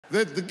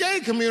The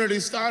gay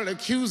community started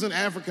accusing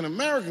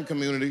African-American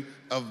community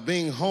of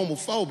being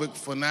homophobic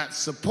for not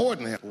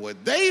supporting him.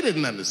 What they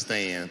didn't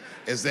understand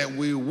is that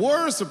we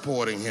were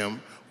supporting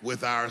him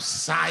with our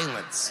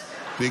silence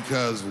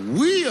because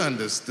we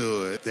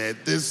understood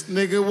that this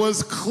nigga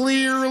was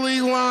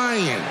clearly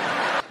lying.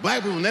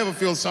 Black people never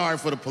feel sorry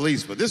for the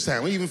police, but this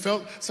time we even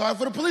felt sorry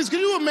for the police. Can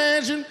you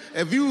imagine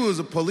if you was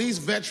a police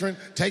veteran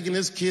taking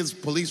this kid's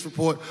police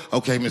report?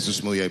 Okay, Mr.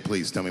 Smouillet,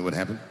 please tell me what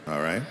happened. All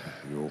right,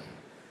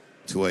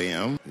 2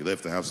 a.m. You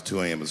left the house at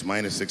 2 a.m. It's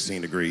minus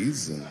 16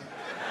 degrees, and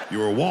you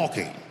were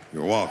walking.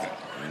 All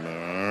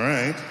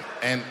right.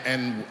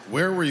 And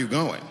where were you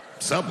going?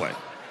 Subway.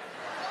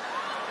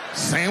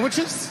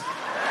 Sandwiches?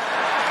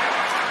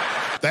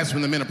 That's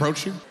when the men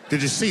approached you?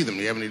 Did you see them?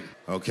 Do you have any?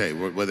 Okay,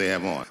 what they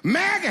have on?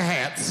 MAGA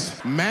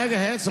hats. MAGA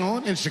hats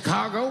on in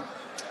Chicago.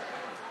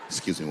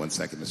 Excuse me 1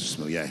 second, Mr.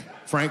 Smouillet.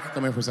 Frank,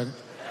 come here for a second.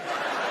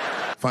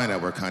 Find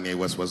out where Kanye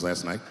West was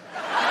last night.